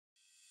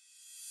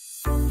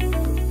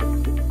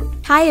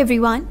Hi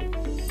everyone,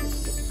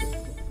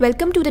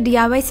 welcome to the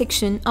DIY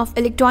section of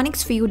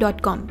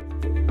electronicsforyou.com.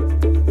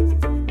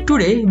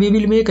 Today we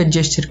will make a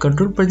gesture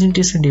control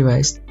presentation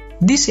device.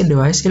 This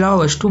device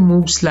allows us to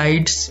move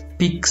slides,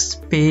 pics,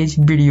 page,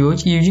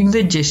 videos using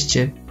the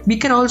gesture. We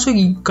can also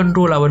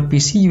control our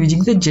PC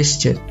using the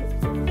gesture.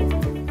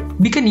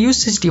 We can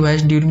use such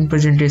device during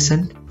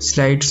presentation,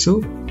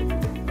 slideshow.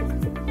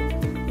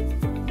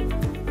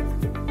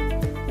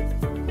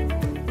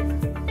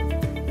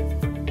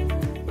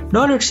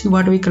 Now let's see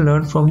what we can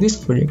learn from this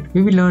project.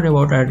 We will learn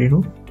about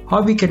Arduino,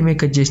 how we can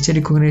make a gesture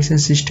recognition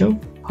system,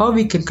 how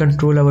we can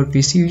control our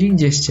PC using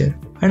gesture,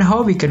 and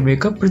how we can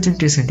make a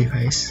presentation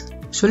device.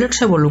 So let's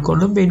have a look on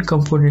the main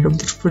component of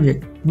this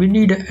project. We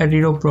need an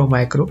Arduino Pro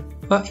Micro,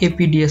 a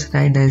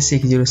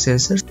APDS9960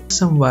 sensor,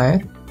 some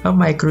wire, a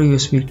micro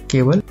USB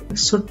cable.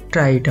 So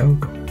try it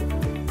out.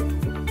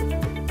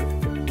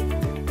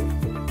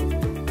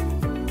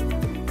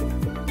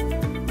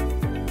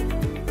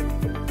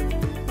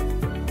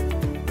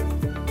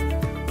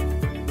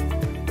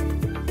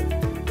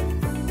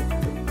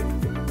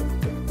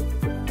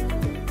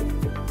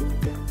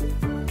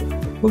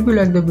 Hope you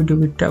like the video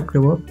we talked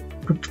about.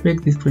 To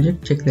make this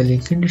project, check the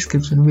link in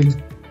description below.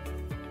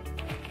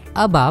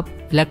 अब आप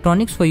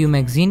electronics for you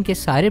magazine के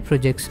सारे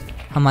projects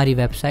हमारी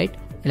website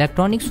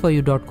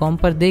electronicsforyou.com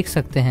पर देख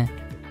सकते हैं।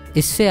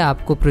 इससे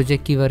आपको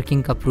प्रोजेक्ट की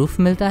वर्किंग का प्रूफ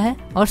मिलता है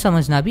और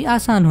समझना भी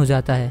आसान हो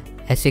जाता है।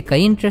 ऐसे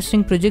कई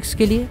इंटरेस्टिंग प्रोजेक्ट्स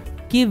के लिए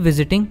keep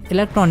visiting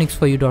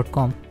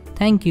electronicsforyou.com।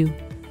 Thank you.